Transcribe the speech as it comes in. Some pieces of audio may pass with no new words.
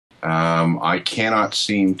I cannot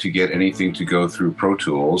seem to get anything to go through Pro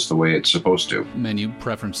Tools the way it's supposed to. Menu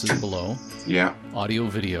preferences below. Yeah. Audio,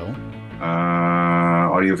 video.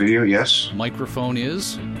 Audio, video, yes. Microphone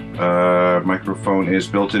is? Microphone is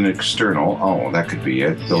built-in external. Oh, that could be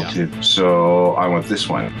it. Built-in. So I want this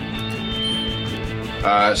one.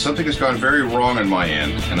 Something has gone very wrong on my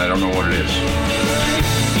end, and I don't know what it is.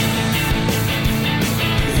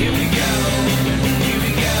 Here we go.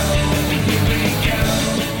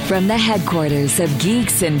 From the headquarters of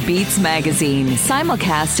Geeks and Beats magazine,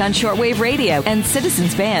 simulcast on shortwave radio and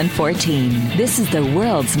Citizens Band 14. This is the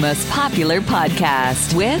world's most popular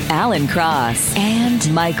podcast with Alan Cross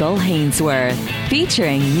and Michael Hainsworth,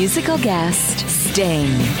 featuring musical guest Sting.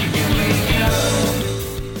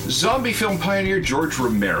 Zombie film pioneer George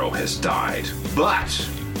Romero has died, but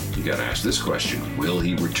you gotta ask this question: will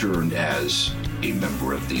he return as a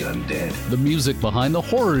member of the undead? The music behind the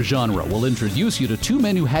horror genre will introduce you to two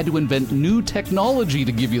men who had to invent new technology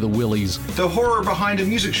to give you the willies. The horror behind a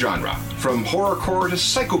music genre, from horrorcore to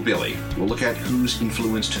psychobilly. We'll look at who's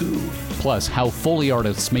influenced who. Plus, how Foley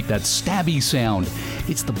artists make that stabby sound.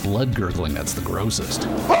 It's the blood gurgling that's the grossest.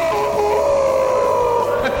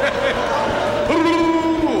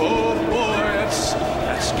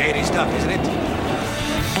 Scary stuff, isn't it?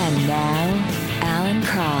 And now, Alan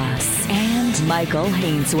Cross and Michael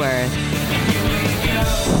Hainsworth.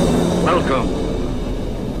 Welcome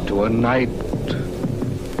to a night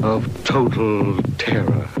of total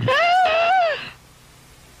terror.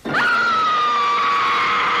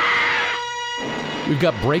 We've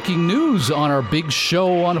got breaking news on our big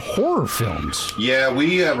show on horror films. Yeah,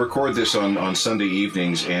 we record this on Sunday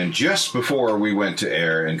evenings, and just before we went to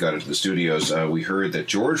air and got into the studios, we heard that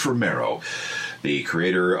George Romero, the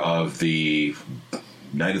creator of the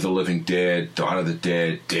Night of the Living Dead, Dawn of the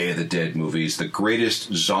Dead, Day of the Dead movies, the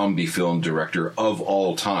greatest zombie film director of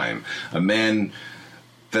all time, a man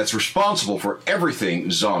that's responsible for everything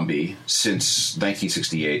zombie since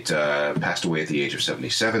 1968, passed away at the age of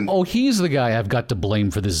 77. Oh, he's the guy I've got to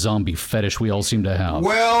blame for this zombie fetish we all seem to have.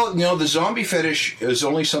 Well, you know, the zombie fetish is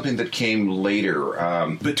only something that came later.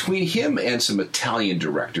 Between him and some Italian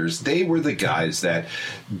directors, they were the guys that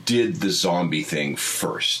did the zombie thing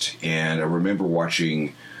first. And I remember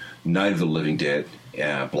watching Night of the Living Dead,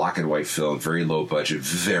 black and white film, very low budget,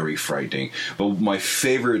 very frightening. But my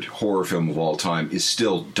favorite horror film of all time is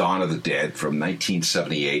still Dawn of the Dead from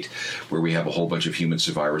 1978, where we have a whole bunch of human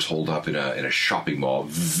survivors holed up in a shopping mall.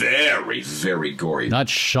 Very, very gory. Not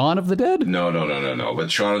Shaun of the Dead? No. But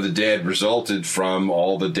Shaun of the Dead resulted from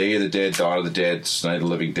all the Day of the Dead, Dawn of the Dead, Night of the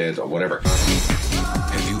Living Dead, or whatever.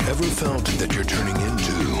 Have you ever felt that you're turning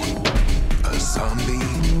into a zombie?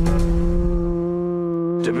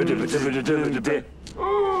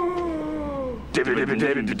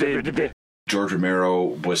 George Romero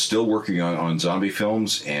was still working on zombie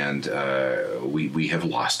films, and we have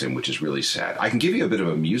lost him, which is really sad. I can give you a bit of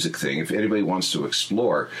a music thing if anybody wants to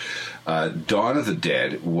explore. Dawn of the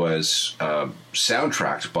Dead was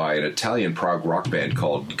soundtracked by an Italian prog rock band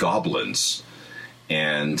called Goblins,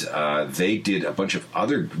 and they did a bunch of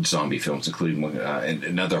other zombie films, including one,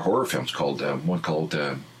 and other horror films called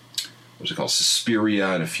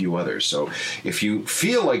Suspiria, and a few others. So if you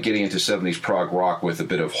feel like getting into 70s prog rock with a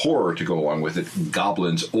bit of horror to go along with it,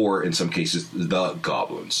 Goblins, or in some cases, The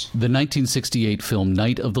Goblins. The 1968 film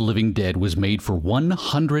Night of the Living Dead was made for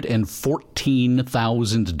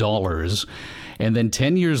 $114,000. And then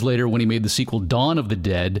 10 years later, when he made the sequel Dawn of the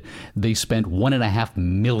Dead, they spent $1.5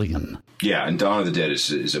 million. Yeah, and Dawn of the Dead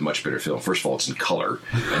is a much better film. First of all, it's in color,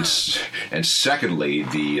 and secondly,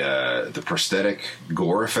 the prosthetic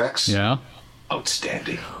gore effects. Yeah,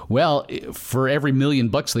 outstanding. Well, for every $1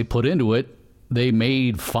 million they put into it, they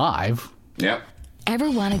made $5. Yep.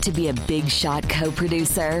 Ever wanted to be a big shot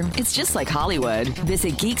co-producer? It's just like Hollywood.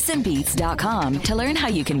 Visit geeksandbeats.com to learn how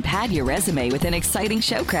you can pad your resume with an exciting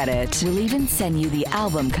show credit. We'll even send you the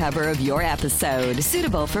album cover of your episode,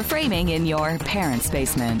 suitable for framing in your parents'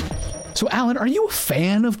 basement. So, Alan, are you a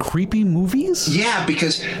fan of creepy movies? Yeah,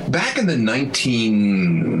 because back in the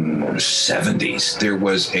 1970s, there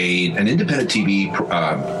was an independent TV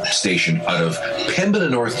station out of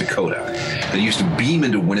Pembina, North Dakota, that used to beam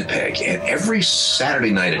into Winnipeg. And every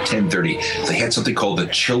Saturday night at 10:30, they had something called the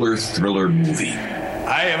Chiller Thriller Movie.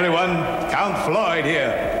 Hi, everyone. Count Floyd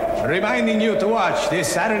here, reminding you to watch this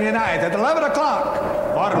Saturday night at 11 o'clock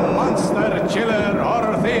for Monster Chiller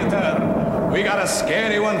Horror Theater. We got a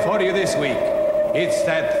scary one for you this week. It's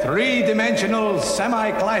that three-dimensional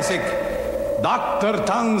semi-classic Dr.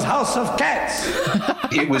 Tongue's House of Cats.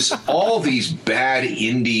 It was all these bad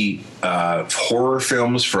indie horror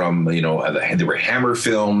films from, there were Hammer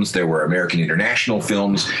films, there were American International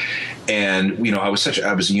films. And, I was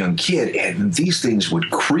a young kid, and these things would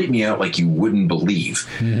creep me out like you wouldn't believe.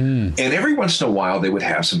 Mm-hmm. And every once in a while, they would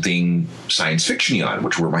have something science fiction-y on,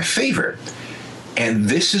 which were my favorite. And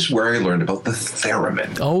this is where I learned about the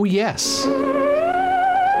theremin. Oh, yes.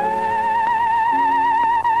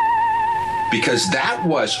 Because that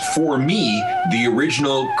was, for me, the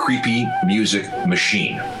original creepy music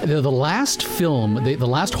machine. The last film, the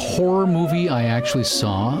last horror movie I actually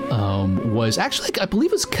saw was actually, I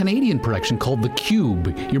believe it's a Canadian production called The Cube.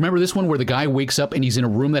 You remember this one where the guy wakes up and he's in a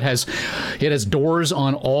room that has doors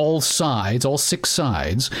on all sides, all 6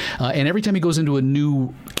 sides, and every time he goes into a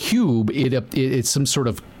new cube, it's some sort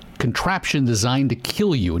of contraption designed to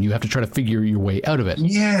kill you, and you have to try to figure your way out of it.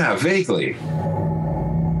 Yeah, vaguely.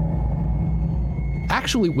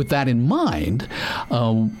 Actually, with that in mind,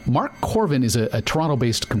 Mark Korven is a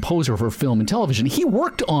Toronto-based composer for film and television. He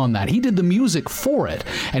worked on that. He did the music for it.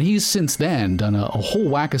 And he's since then done a whole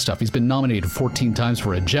whack of stuff. He's been nominated 14 times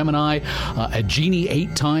for a Gemini, a Genie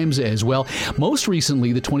 8 times as well. Most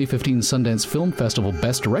recently, the 2015 Sundance Film Festival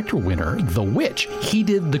Best Director winner, The Witch. He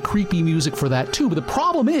did the creepy music for that too. But the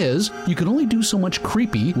problem is, you can only do so much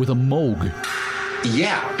creepy with a Moog.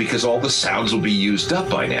 Yeah, because all the sounds will be used up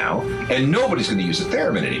by now, and nobody's going to use a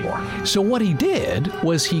theremin anymore. So what he did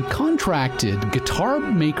was he contracted guitar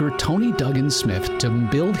maker Tony Duggan-Smith to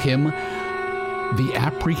build him the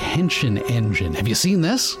Apprehension Engine. Have you seen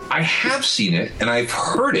this? I have seen it, and I've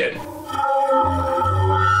heard it.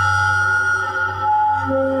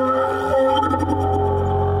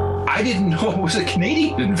 I didn't know it was a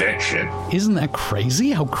Canadian invention. Isn't that crazy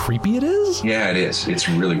how creepy it is? Yeah, it is. It's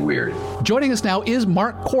really weird. Joining us now is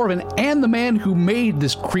Mark Korven and the man who made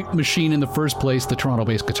this creep machine in the first place, the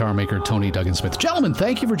Toronto-based guitar maker Tony Duggan-Smith. Gentlemen,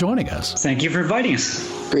 thank you for joining us. Thank you for inviting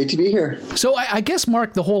us. Great to be here. So I guess,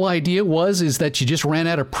 Mark, the whole idea is that you just ran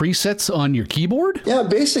out of presets on your keyboard? Yeah,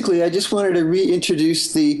 basically, I just wanted to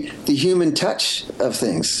reintroduce the human touch of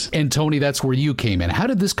things. And Tony, that's where you came in. How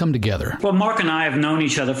did this come together? Well, Mark and I have known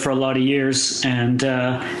each other for a lot of years, and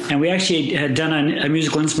we actually had done a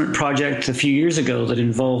musical instrument project a few years ago that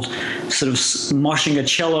involved sort of moshing a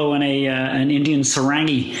cello and an Indian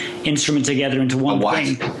sarangi instrument together into one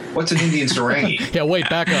thing. What's an Indian sarangi? Yeah, wait,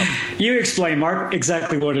 back up. You explain, Mark,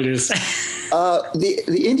 exactly what it is.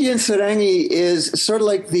 The Indian sarangi is sort of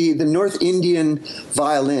like the North Indian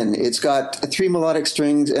violin. It's got 3 melodic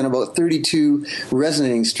strings and about 32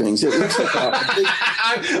 resonating strings. It looks like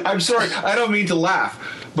that. I'm sorry, I don't mean to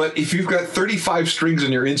laugh, but if you've got 35 strings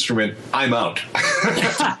on your instrument, I'm out.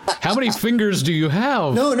 How many fingers do you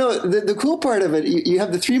have? No. The cool part of it, you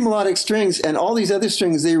have the 3 melodic strings, and all these other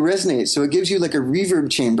strings, they resonate. So it gives you like a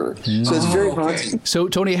reverb chamber. So it's very haunting. So,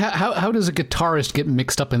 Tony, how does a guitarist get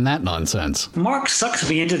mixed up in that nonsense? Mark sucks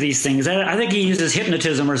me into these things. I think he uses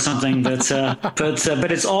hypnotism or something, but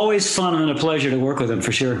it's always fun and a pleasure to work with him,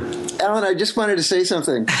 for sure. Alan, I just wanted to say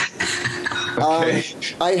something. Okay.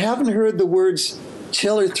 I haven't heard the words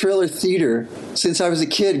chill or thriller theater since I was a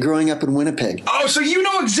kid growing up in Winnipeg. Oh, so you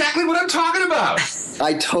know exactly what I'm talking about.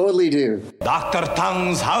 I totally do. Dr.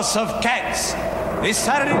 Tongue's House of Cats. This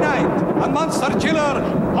Saturday night on Monster Chiller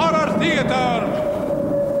Horror Theater.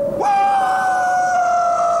 Woo!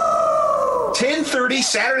 10:30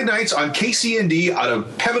 Saturday nights on KCND out of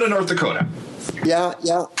Pembina, North Dakota. Yeah.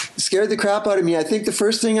 Scared the crap out of me. I think the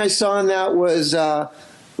first thing I saw in that was The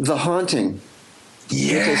Haunting.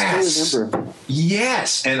 Yes. I still remember.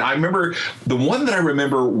 Yes. And I remember the one that I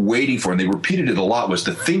remember waiting for, and they repeated it a lot, was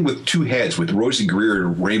The Thing with Two Heads with Rosie Greer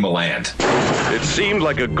and Ray Milland. It seemed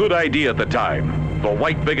like a good idea at the time. The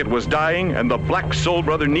white bigot was dying, and the black soul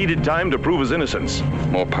brother needed time to prove his innocence.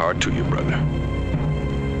 More power to you, brother.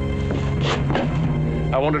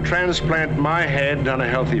 I want to transplant my head on a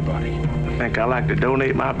healthy body. I think I like to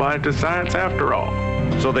donate my body to science after all.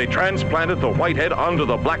 So they transplanted the white head onto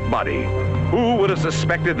the black body. Who would have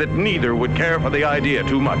suspected that neither would care for the idea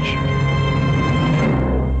too much?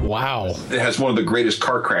 Wow. It has one of the greatest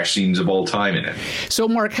car crash scenes of all time in it. So,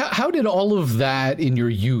 Mark, how did all of that in your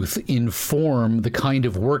youth inform the kind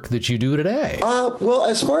of work that you do today? Well,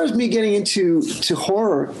 as far as me getting into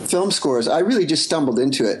horror film scores, I really just stumbled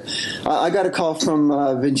into it. I got a call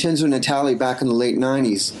from Vincenzo Natali back in the late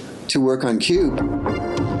 90s to work on Cube.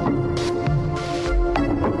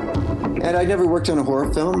 And I never worked on a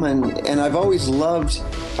horror film, and I've always loved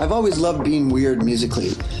being weird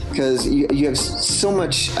musically, because you have so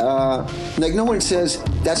much, like no one says,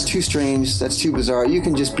 that's too strange, that's too bizarre. You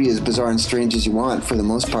can just be as bizarre and strange as you want for the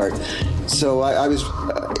most part. So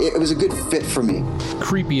it was a good fit for me.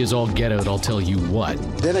 Creepy as all get out, I'll tell you what.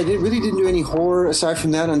 Then I really didn't do any horror aside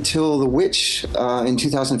from that until The Witch in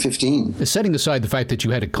 2015. Setting aside the fact that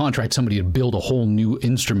you had to contract somebody to build a whole new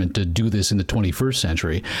instrument to do this in the 21st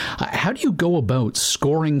century, how do you go about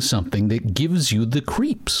scoring something that gives you the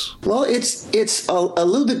creeps? Well, it's a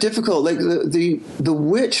little bit difficult. Like the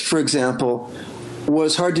Witch, for example,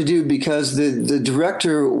 was hard to do because the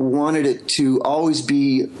director wanted it to always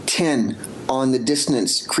be 10 on the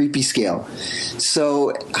dissonance creepy scale.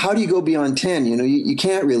 So how do you go beyond 10? You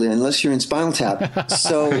can't really, unless you're in Spinal Tap.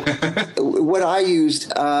 So what I used,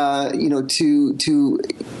 to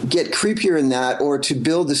get creepier in that, or to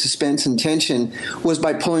build the suspense and tension, was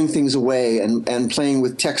by pulling things away and playing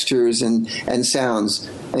with textures and sounds,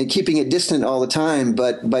 and keeping it distant all the time,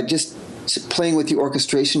 but just playing with the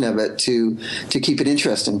orchestration of it to keep it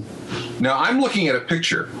interesting. Now, I'm looking at a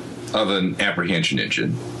picture of an apprehension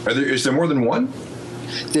engine. Is there more than one?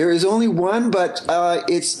 There is only one, but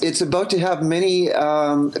it's about to have many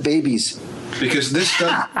babies. Because this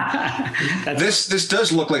does this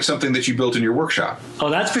does look like something that you built in your workshop. Oh,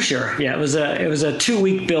 that's for sure. Yeah, it was a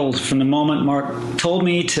 2-week build from the moment Mark told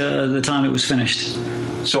me to the time it was finished.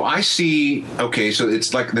 So I see. Okay, so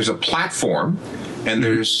it's like there's a platform, and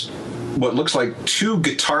there's what looks like 2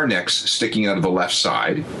 guitar necks sticking out of the left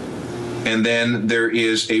side. And then there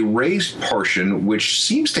is a raised portion which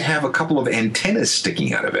seems to have a couple of antennas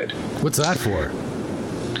sticking out of it. What's that for?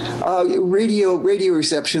 Radio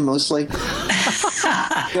reception mostly.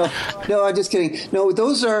 No, I'm just kidding. No,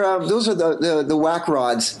 those are the whack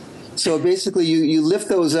rods. So basically, you lift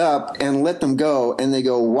those up and let them go, and they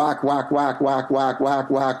go whack, whack, whack, whack, whack, whack,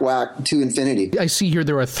 whack, whack to infinity. I see here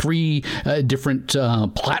there are 3 different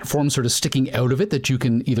platforms sort of sticking out of it that you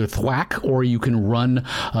can either thwack or you can run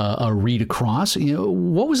a reed across.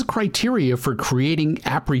 What was the criteria for creating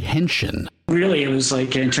Apprehension? Really, it was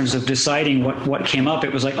like, in terms of deciding what came up,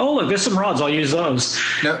 it was like, oh, look, there's some rods, I'll use those.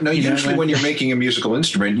 Now usually when you're making a musical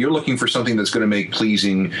instrument, you're looking for something that's going to make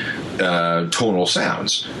pleasing tonal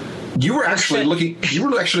sounds. You were actually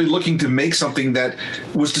looking to make something that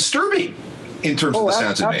was disturbing in terms of the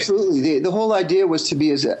sounds it made. Absolutely. The whole idea was to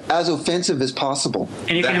be as offensive as possible.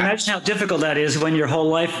 And you can imagine how difficult that is when your whole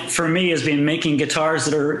life, for me, has been making guitars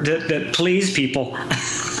that please people.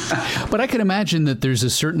 But I can imagine that there's a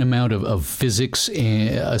certain amount of physics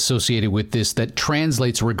associated with this that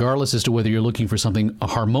translates regardless as to whether you're looking for something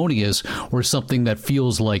harmonious or something that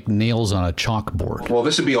feels like nails on a chalkboard. Well,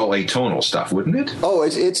 this would be all atonal stuff, wouldn't it? Oh,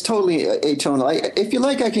 it's totally atonal. If you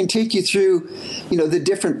like, I can take you through, the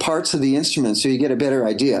different parts of the instrument so you get a better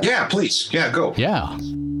idea. Yeah, please. Yeah, go. Yeah.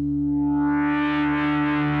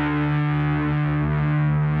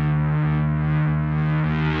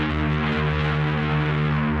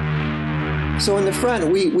 So in the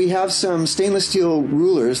front, we have some stainless steel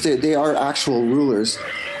rulers. They are actual rulers,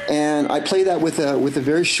 and I play that with a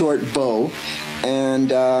very short bow, and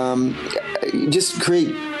just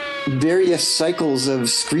create various cycles of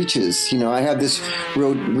screeches. I have this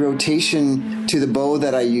rotation to the bow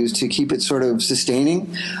that I use to keep it sort of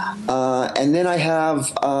sustaining, and then I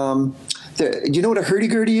have. Do you know what a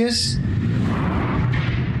hurdy-gurdy is?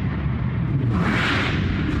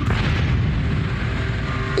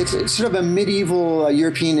 It's sort of a medieval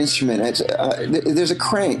European instrument. There's a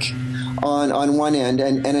crank on one end,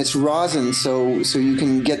 and it's rosin, so you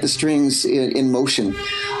can get the strings in motion.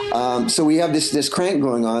 So we have this crank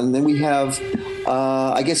going on. And then we have,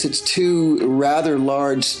 I guess it's 2 rather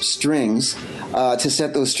large strings to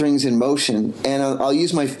set those strings in motion, and I'll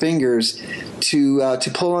use my fingers to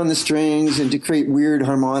pull on the strings and to create weird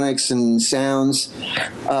harmonics and sounds.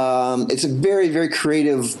 It's a very, very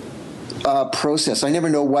creative process. I never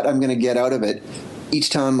know what I'm going to get out of it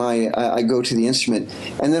each time I go to the instrument.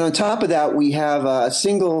 And then on top of that, we have a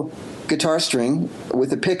single guitar string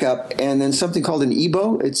with a pickup, and then something called an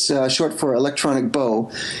E-bow. It's short for electronic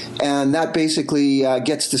bow, and that basically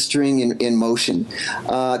gets the string in motion.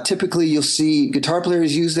 Typically, you'll see guitar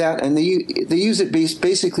players use that, and they use it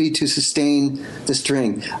basically to sustain the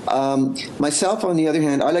string. Myself, on the other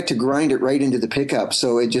hand, I like to grind it right into the pickup,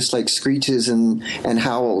 so it just like screeches and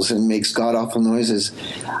howls and makes god-awful noises.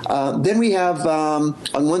 Then we have on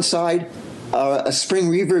one side a spring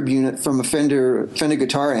reverb unit from a Fender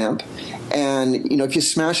guitar amp, and if you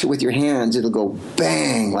smash it with your hands, it'll go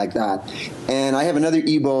bang like that. and I have another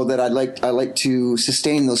E-bow that I like to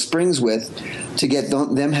sustain those springs with to get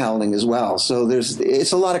them howling as well. So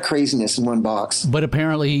it's a lot of craziness in one box. But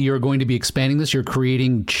apparently you're going to be expanding this. You're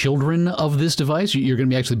creating children of this device. You're going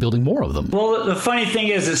to be actually building more of them. Well, the funny thing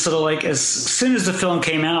is, it's sort of like as soon as the film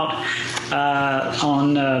came out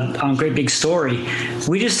on Great Big Story,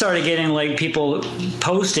 we just started getting like people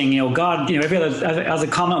posting, every other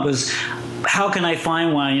comment was, how can I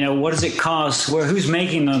find one? What does it cost? Who's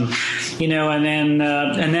making them? And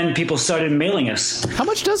then people started mailing us. How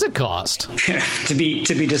much does it cost? to be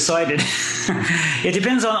decided. It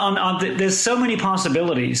depends on there's so many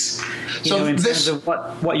possibilities. In terms of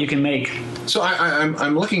what you can make. So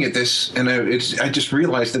I'm looking at this, and I just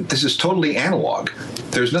realized that this is totally analog.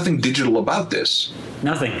 There's nothing digital about this.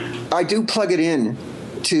 Nothing. I do plug it in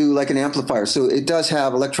to like an amplifier, so it does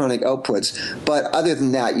have electronic outputs, but other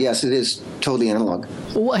than that, yes, it is totally analog.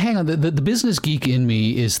 Well, hang on. The business geek in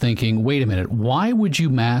me is thinking, wait a minute, why would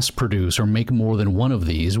you mass produce or make more than one of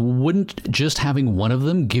these? Wouldn't just having one of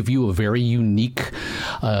them give you a very unique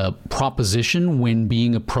proposition when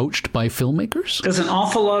being approached by filmmakers? There's an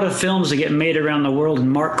awful lot of films that get made around the world,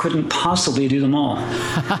 and Mark couldn't possibly do them all.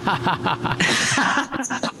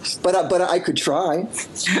 But I could try.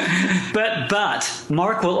 But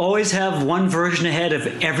Mark will always have one version ahead of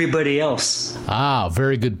everybody else. Ah,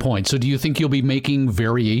 very good point. So do you think you'll be making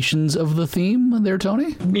variations of the theme there,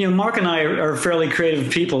 Tony? Mark and I are fairly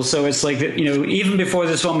creative people, so it's like, even before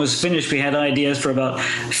this one was finished, we had ideas for about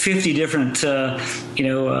 50 different,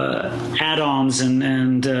 add-ons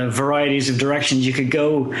and varieties of directions you could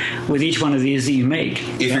go with each one of these that you make.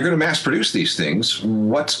 If you're going to mass produce these things,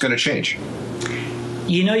 what's going to change?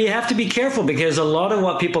 You have to be careful, because a lot of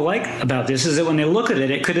what people like about this is that when they look at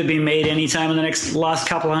it, it could have been made any time in the last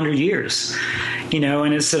couple 100 years.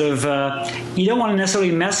 And it's sort of, you don't want to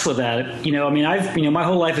necessarily mess with that. My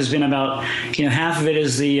whole life has been about, half of it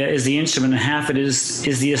is the instrument and half it is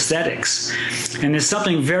the aesthetics. And there's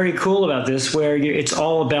something very cool about this where it's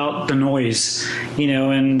all about the noise,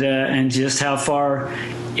 and just how far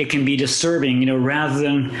it can be disturbing, rather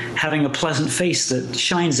than having a pleasant face that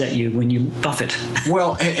shines at you when you buff it.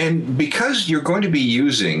 Well, and because you're going to be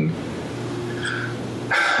using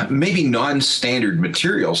maybe non-standard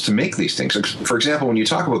materials to make these things. For example, when you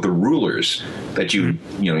talk about the rulers that you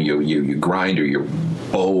grind, or you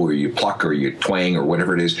bow, or you pluck, or you twang, or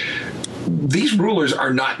whatever it is, these rulers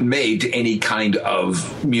are not made to any kind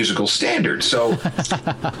of musical standard. So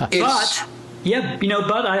it's...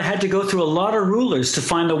 But I had to go through a lot of rulers to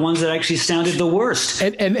find the ones that actually sounded the worst.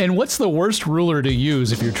 And what's the worst ruler to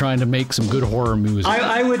use if you're trying to make some good horror music?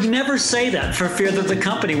 I would never say that, for fear that the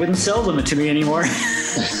company wouldn't sell them to me anymore.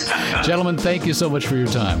 Gentlemen, thank you so much for your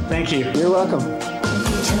time. Thank you. You're welcome.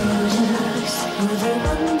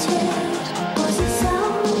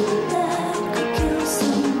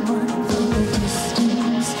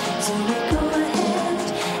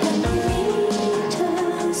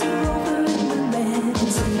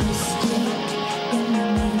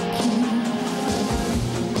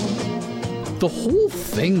 The whole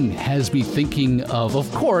thing has me thinking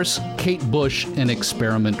of course, Kate Bush and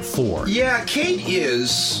Experiment 4. Yeah, Kate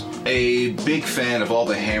is a big fan of all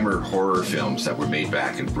the Hammer horror films that were made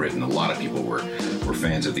back in Britain. A lot of people were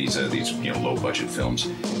fans of these low-budget films.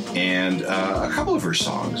 And a couple of her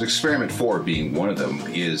songs, Experiment 4 being one of them,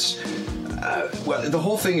 is... the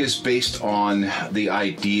whole thing is based on the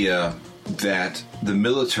idea that the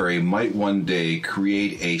military might one day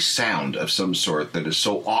create a sound of some sort that is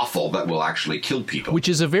so awful that will actually kill people. Which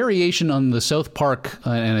is a variation on the South Park,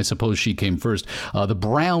 and I suppose she came first, the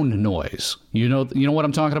brown noise. You know what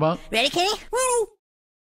I'm talking about? Ready, Kenny?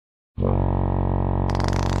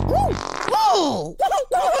 Whoa!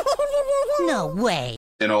 No way.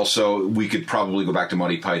 And also, we could probably go back to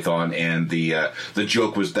Monty Python, and the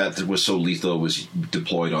joke was that it was so lethal, it was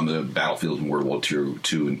deployed on the battlefield in World War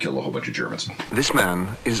II and killed a whole bunch of Germans. This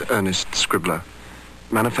man is Ernest Scribbler,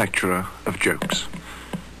 manufacturer of jokes.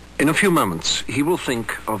 In a few moments, he will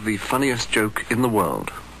think of the funniest joke in the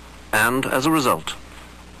world, and as a result,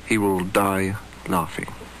 he will die laughing.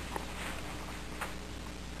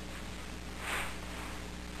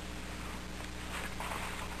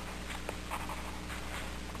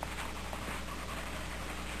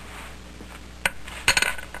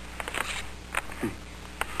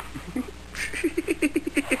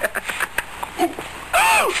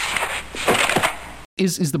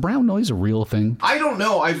 Is the brown noise a real thing? I don't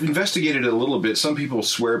know. I've investigated it a little bit. Some people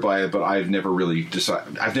swear by it, but I've never really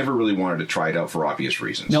wanted to try it out for obvious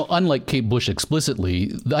reasons. Now, unlike Kate Bush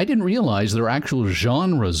explicitly, I didn't realize there are actual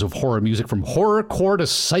genres of horror music, from horrorcore to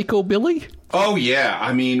psychobilly. Oh, yeah.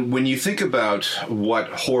 I mean, when you think about what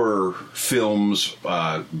horror films,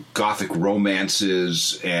 gothic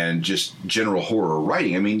romances, and just general horror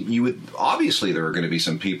writing, I mean, obviously there are going to be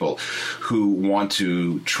some people who want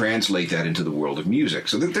to translate that into the world of music.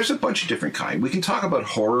 So there's a bunch of different kinds. We can talk about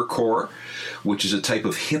horrorcore, which is a type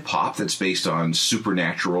of hip-hop that's based on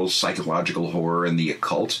supernatural, psychological horror and the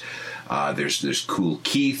occult. There's Cool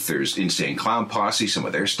Keith, there's Insane Clown Posse. Some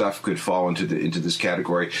of their stuff could fall into this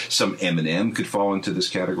category. Some Eminem could fall into this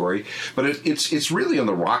category. But it's really on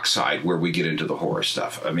the rock side where we get into the horror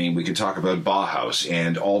stuff. I mean, we can talk about Bauhaus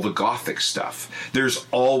and all the gothic stuff. There's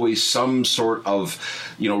always some sort of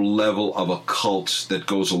level of occult that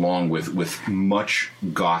goes along with much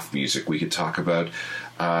goth music. We could talk about.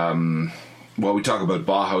 Well, we talk about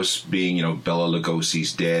Bauhaus being, Bela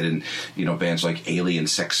Lugosi's Dead, and, bands like Alien,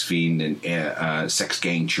 Sex Fiend, and Sex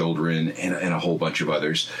Gang Children, and a whole bunch of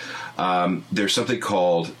others. There's something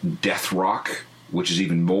called death rock, which is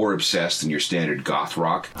even more obsessed than your standard goth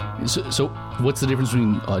rock. So what's the difference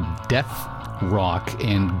between death rock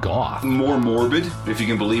and goth? More morbid, if you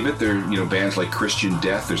can believe it. There are, bands like Christian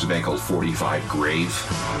Death. There's a band called 45 Grave.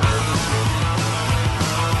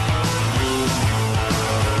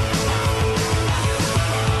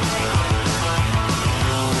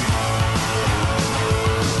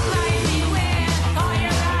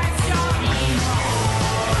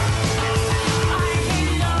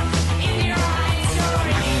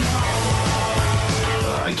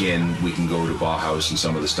 Again, we can go to Bauhaus and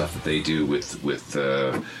some of the stuff that they do with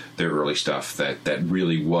their early stuff that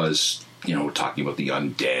really was, talking about the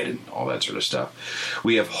undead and all that sort of stuff.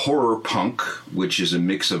 We have horror punk, which is a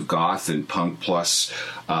mix of goth and punk plus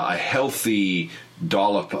a healthy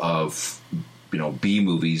dollop of B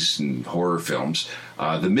movies and horror films.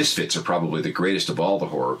 The Misfits are probably the greatest of all the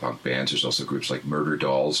horror punk bands. There's also groups like Murder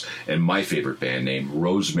Dolls and my favorite band named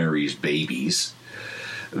Rosemary's Babies.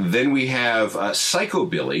 Then we have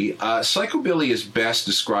Psychobilly. Psychobilly is best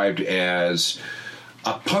described as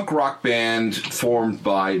a punk rock band formed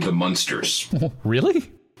by the Munsters. Really?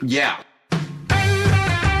 Yeah.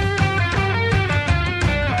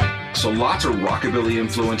 So lots of rockabilly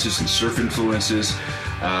influences and surf influences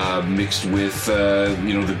mixed with, the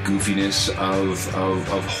goofiness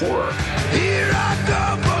of horror. Here I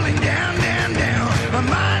go, falling down, down, down. My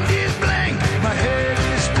mind is blank, my head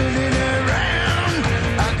is spinning around.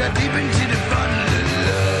 I got deep into the fun of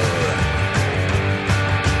love.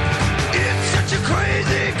 It's such a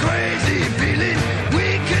crazy, crazy feeling.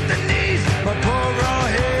 Weak at the knees, my poor raw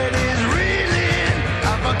head is reeling.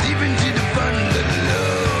 I got deep into the fun of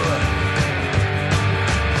love.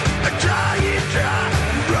 I try,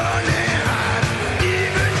 run and hide,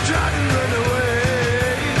 even try to run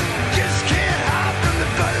away. Just can't hide from the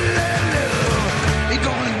fun of love. It's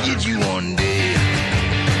gonna get you one day.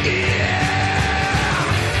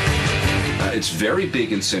 It's very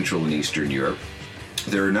big in Central and Eastern Europe.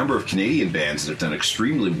 There are a number of Canadian bands that have done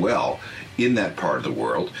extremely well in that part of the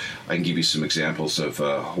world. I can give you some examples of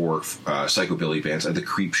horror psychobilly bands, like the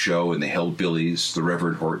Creep Show and the Hellbillies, the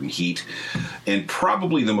Reverend Horton Heat, and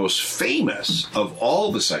probably the most famous of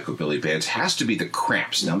all the psychobilly bands has to be the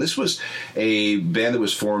Cramps. Now, this was a band that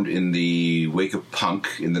was formed in the wake of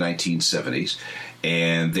punk in the 1970s,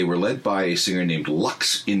 and they were led by a singer named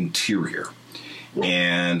Lux Interior.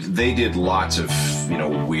 And they did lots of,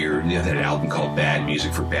 weird. They had an album called Bad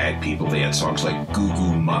Music for Bad People. They had songs like Goo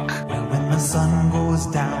Goo Muck. Well, when the sun goes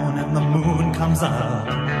down and the moon comes up,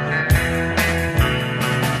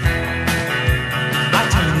 I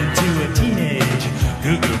turn into a teenage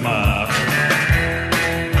Goo Goo Muck.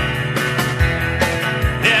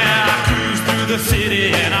 Yeah, I cruise through the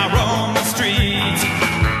city and I roam the streets,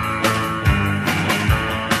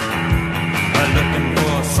 looking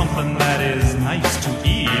for something that is nice to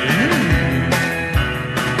eat.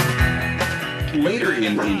 Later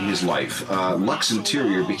in his life, Lux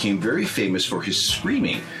Interior became very famous for his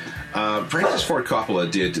screaming. Francis Ford Coppola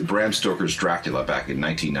did Bram Stoker's Dracula back in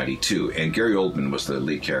 1992, and Gary Oldman was the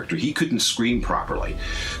lead character. He couldn't scream properly,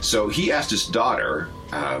 so he asked his daughter,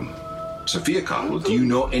 Sophia Coppola, do you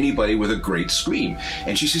know anybody with a great scream?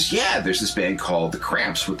 And she says, yeah, there's this band called The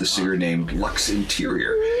Cramps with the singer named Lux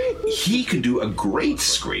Interior. He can do a great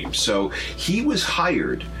scream. So he was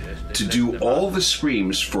hired to do all the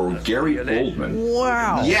screams for Gary Oldman.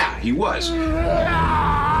 Wow. Yeah, he was.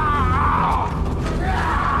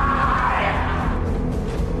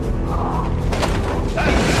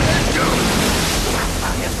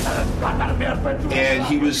 And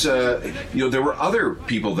he was, there were other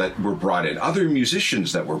people that were brought in, other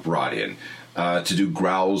musicians that were brought in to do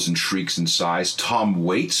growls and shrieks and sighs. Tom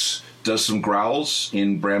Waits does some growls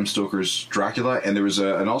in Bram Stoker's Dracula, and there was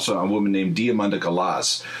also a woman named Diamanda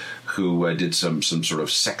Galaz who did some sort of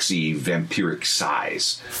sexy vampiric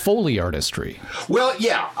sighs. Foley artistry. Well,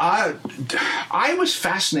 yeah, I was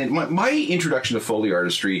fascinated. My introduction to Foley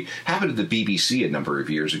artistry happened at the BBC a number of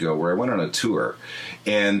years ago, where I went on a tour,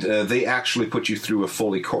 and they actually put you through a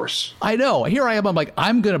Foley course. I know. Here I am. I'm like,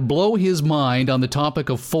 I'm going to blow his mind on the topic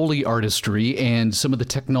of Foley artistry and some of the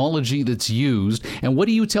technology that's used. And what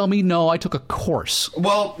do you tell me? No, I took a course.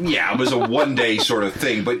 Well, yeah, it was a one-day sort of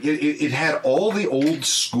thing, but it had all the old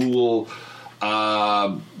school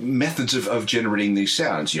methods of generating these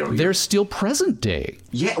sounds. They're still present day.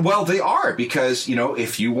 Yeah, well, they are, because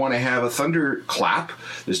if you want to have a thunderclap,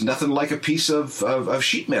 there's nothing like a piece of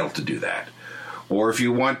sheet metal to do that. Or if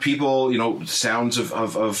you want people, sounds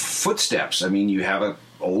of footsteps. I mean, you have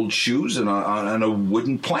old shoes on a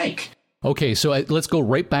wooden plank. Okay, so let's go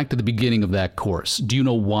right back to the beginning of that course. Do you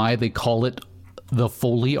know why they call it the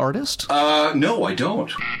Foley artist? No, I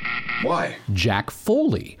don't. Why? Jack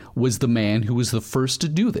Foley was the man who was the first to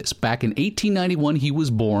do this. Back in 1891, he was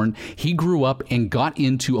born. He grew up and got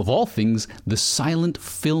into, of all things, the silent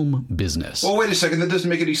film business. Well, wait a second. That doesn't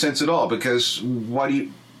make any sense at all, because why do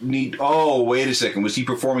you need... Oh, wait a second. Was he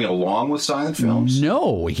performing along with silent films?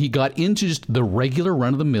 No, he got into just the regular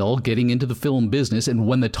run-of-the-mill, getting into the film business, and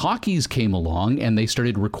when the talkies came along and they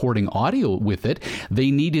started recording audio with it, they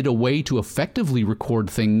needed a way to effectively record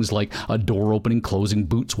things like a door opening, closing,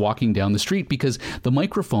 boots walking down the street, because the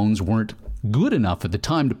microphones weren't good enough at the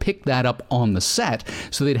time to pick that up on the set,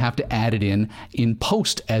 so they'd have to add it in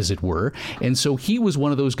post, as it were. And so he was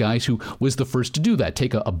one of those guys who was the first to do that,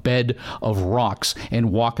 take a bed of rocks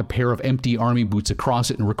and walk a pair of empty army boots across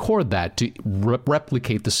it and record that to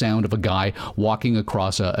replicate the sound of a guy walking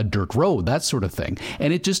across a dirt road, that sort of thing.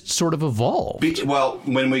 And it just sort of evolved. Well,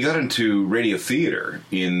 when we got into radio theater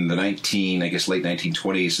in the late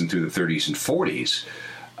 1920s and through the 30s and 40s,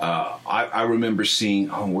 I remember seeing,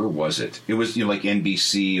 where was it? It was like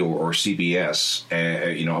NBC or CBS.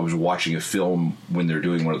 I was watching a film when they're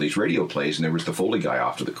doing one of these radio plays, and there was the Foley guy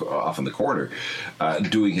off in the corner,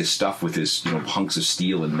 doing his stuff with his hunks of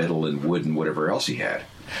steel and metal and wood and whatever else he had.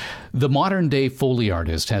 The modern-day Foley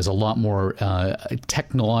artist has a lot more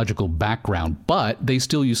technological background, but they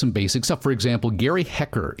still use some basic stuff. For example, Gary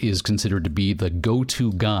Hecker is considered to be the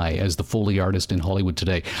go-to guy as the Foley artist in Hollywood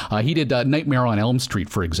today. He did Nightmare on Elm Street,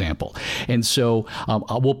 for example. And so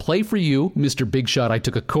we'll play for you, Mr. Big Shot, I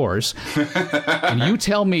took a course, and you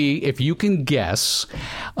tell me if you can guess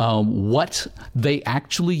what they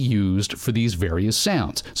actually used for these various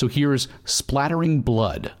sounds. So here's splattering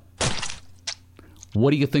blood.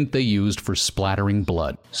 What do you think they used for splattering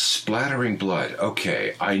blood? Splattering blood.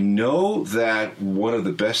 Okay. I know that one of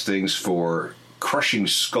the best things for crushing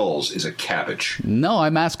skulls is a cabbage. No,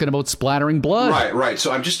 I'm asking about splattering blood. Right.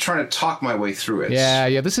 So I'm just trying to talk my way through it.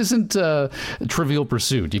 Yeah. This isn't Trivial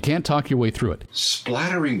Pursuit. You can't talk your way through it.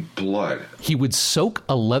 Splattering blood. He would soak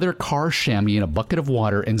a leather car chamois in a bucket of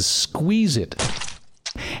water and squeeze it.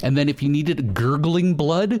 And then if he needed gurgling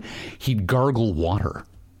blood, he'd gargle water.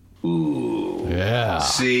 Ooh. Yeah.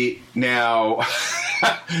 See, now,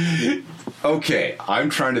 okay,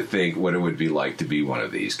 I'm trying to think what it would be like to be one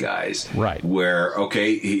of these guys. Right. Where,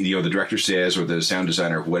 okay, the director says, or the sound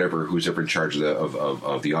designer, whatever, who's ever in charge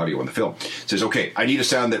of the audio on the film, says, okay, I need a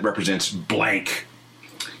sound that represents blank.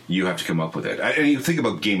 You have to come up with it. And you think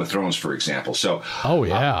about Game of Thrones, for example. So,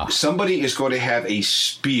 somebody is going to have a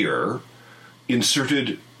spear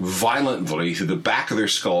inserted violently through the back of their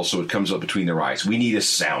skull so it comes up between their eyes. We need a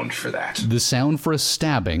sound for that. The sound for a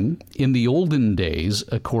stabbing in the olden days,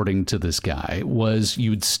 according to this guy, was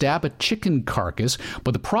you'd stab a chicken carcass,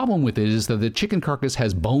 but the problem with it is that the chicken carcass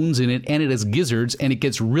has bones in it and it has gizzards, and it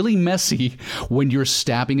gets really messy when you're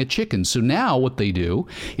stabbing a chicken. So now what they do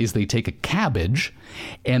is they take a cabbage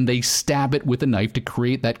and they stab it with a knife to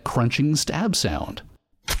create that crunching stab sound.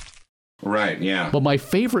 Right, yeah. But my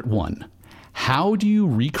favorite one, how do you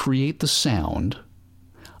recreate the sound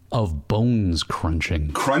of bones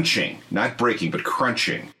crunching? Crunching, not breaking, but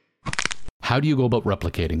crunching. How do you go about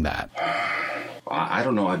replicating that? I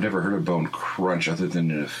don't know. I've never heard a bone crunch other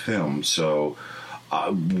than in a film. So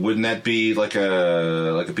wouldn't that be like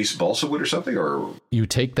a piece of balsa wood or something? Or you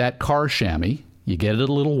take that car chamois, you get it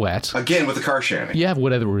a little wet. Again, with the car chamois. You have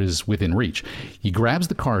whatever is within reach. He grabs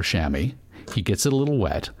the car chamois, he gets it a little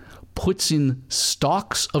wet, puts in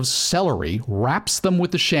stalks of celery, wraps them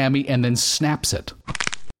with the chamois, and then snaps it.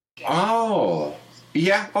 Oh,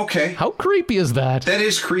 Yeah, okay. How creepy is that? That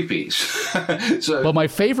is creepy. But my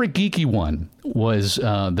favorite geeky one was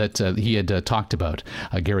that he had talked about,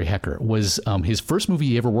 Gary Hecker, was his first movie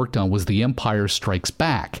he ever worked on was The Empire Strikes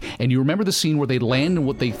Back. And you remember the scene where they land in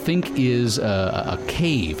what they think is a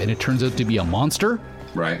cave, and it turns out to be a monster?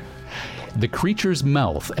 Right. The creature's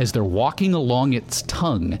mouth, as they're walking along its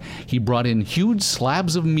tongue, he brought in huge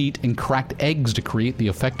slabs of meat and cracked eggs to create the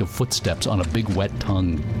effect of footsteps on a big wet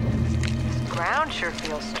tongue. Ground sure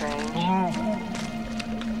feels strange.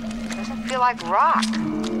 Doesn't feel like rock.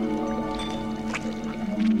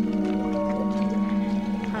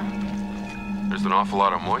 There's an awful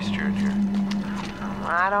lot of moisture in here.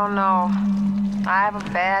 I don't know. I have a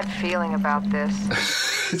bad feeling about this.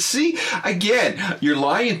 See, again, you're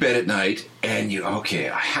lying in bed at night and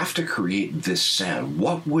I have to create this sound.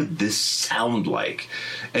 What would this sound like?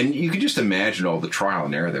 And you can just imagine all the trial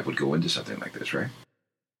and error that would go into something like this, right?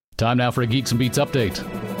 Time now for a Geeks and Beats update.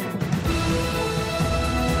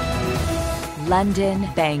 London,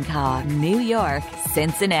 Bangkok, New York,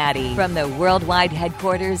 Cincinnati. From the worldwide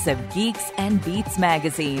headquarters of Geeks and Beats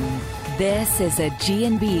magazine, this is a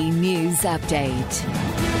G&B News Update.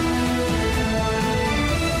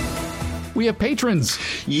 We have patrons.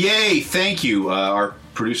 Yay, thank you. Our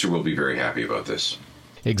producer will be very happy about this.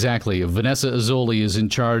 Exactly. Vanessa Azzoli is in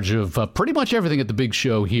charge of pretty much everything at the big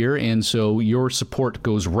show here, and so your support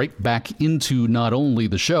goes right back into not only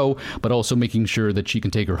the show, but also making sure that she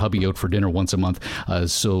can take her hubby out for dinner once a month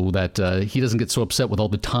so that he doesn't get so upset with all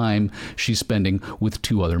the time she's spending with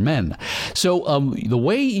two other men. So the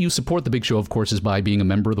way you support the big show, of course, is by being a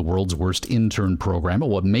member of the World's Worst Intern program.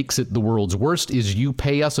 And what makes it the world's worst is you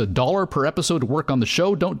pay us $1 per episode to work on the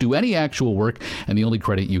show, don't do any actual work, and the only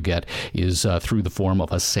credit you get is through the form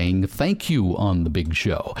of us saying thank you on the big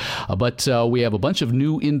show. But we have a bunch of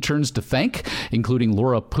new interns to thank, including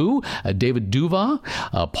Laura Pooh, David Duva,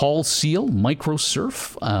 Paul Seal,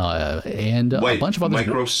 Microsurf, and a bunch of others.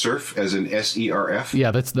 Microsurf as in SERF?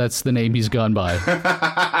 Yeah, that's the name he's gone by.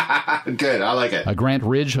 Good, I like it. Grant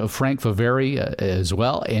Ridge, Frank Faveri as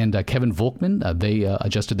well, and Kevin Volkman. They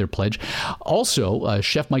adjusted their pledge. Also,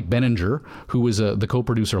 Chef Mike Benninger, who was the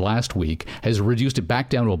co-producer last week, has reduced it back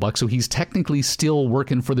down to $1, so he's technically still working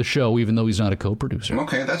for the show, even though he's not a co-producer.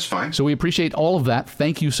 Okay, that's fine. So we appreciate all of that.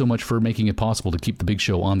 Thank you so much for making it possible to keep the big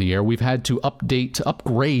show on the air. We've had to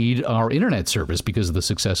upgrade our internet service because of the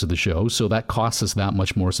success of the show, so that costs us that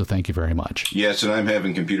much more, so thank you very much. Yes, and I'm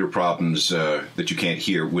having computer problems that you can't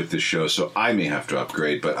hear with this show, so I may have to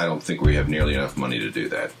upgrade, but I don't think we have nearly enough money to do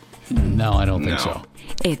that. No, I don't think so.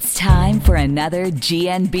 It's time for another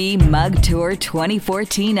GNB Mug Tour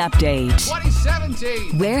 2014 update.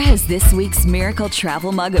 2017! Where has this week's Miracle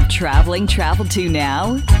Travel Mug of Traveling traveled to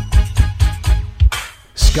now?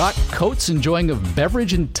 Scott Coates enjoying a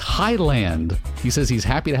beverage in Thailand. He says he's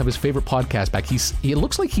happy to have his favorite podcast back. It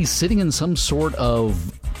looks like he's sitting in some sort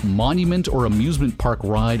of monument or amusement park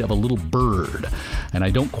ride of a little bird, and I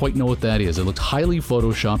don't quite know what that is. It looks highly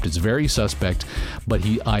photoshopped. It's very suspect, but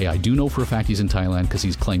I do know for a fact he's in Thailand because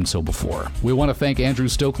he's claimed so before. We want to thank Andrew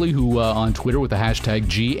Stokely, who on Twitter with the hashtag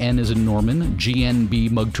GN as in Norman, GNB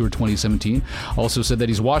Mug Tour 2017, also said that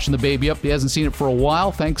he's washing the baby up. He hasn't seen it for a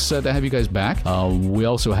while. Thanks to have you guys back. We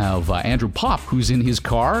also have Andrew Pop, who's in his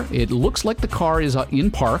car. It looks like the car is in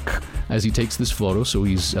park as he takes this photo, so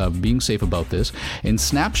he's being safe about this. And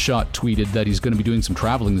Snapshot tweeted that he's going to be doing some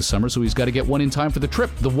traveling this summer, so he's got to get one in time for the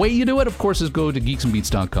trip. The way you do it, of course, is go to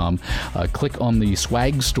geeksandbeats.com, click on the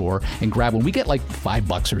swag store, and grab one. We get like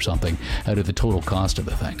 $5 or something out of the total cost of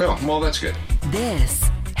the thing. Oh, well, that's good. This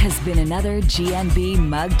has been another GNB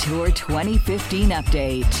Mug Tour 2015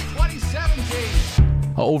 update. 2017!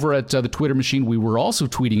 Over at the Twitter machine, we were also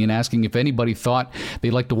tweeting and asking if anybody thought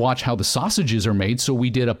they'd like to watch how the sausages are made. So we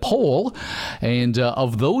did a poll, and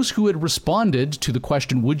of those who had responded to the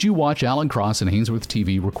question, would you watch Alan Cross and Hainsworth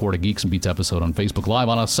TV record a Geeks and Beats episode on Facebook Live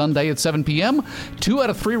on a Sunday at 7 p.m., 2 out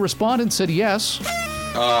of 3 respondents said yes.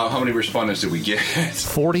 How many respondents did we get?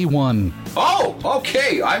 41. Oh,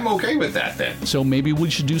 okay. I'm okay with that then. So maybe we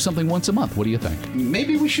should do something once a month. What do you think?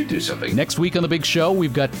 Maybe we should do something. Next week on the big show,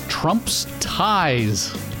 we've got Trump's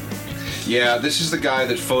ties. Yeah, this is the guy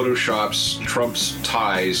that photoshops Trump's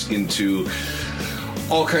ties into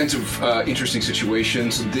all kinds of interesting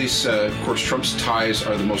situations. This, of course, Trump's ties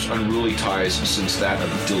are the most unruly ties since that of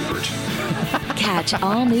Dilbert. Catch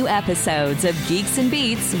all new episodes of Geeks and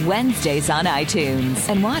Beats Wednesdays on iTunes.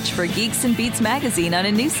 And watch for Geeks and Beats magazine on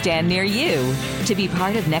a newsstand near you. To be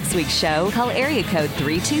part of next week's show, call area code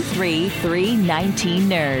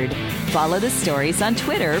 323-319-NERD. Follow the stories on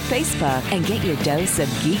Twitter or Facebook. And get your dose of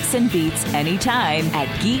Geeks and Beats anytime at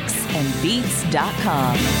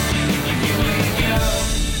geeksandbeats.com.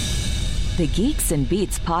 The Geeks and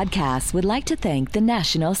Beats podcast would like to thank the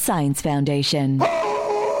National Science Foundation.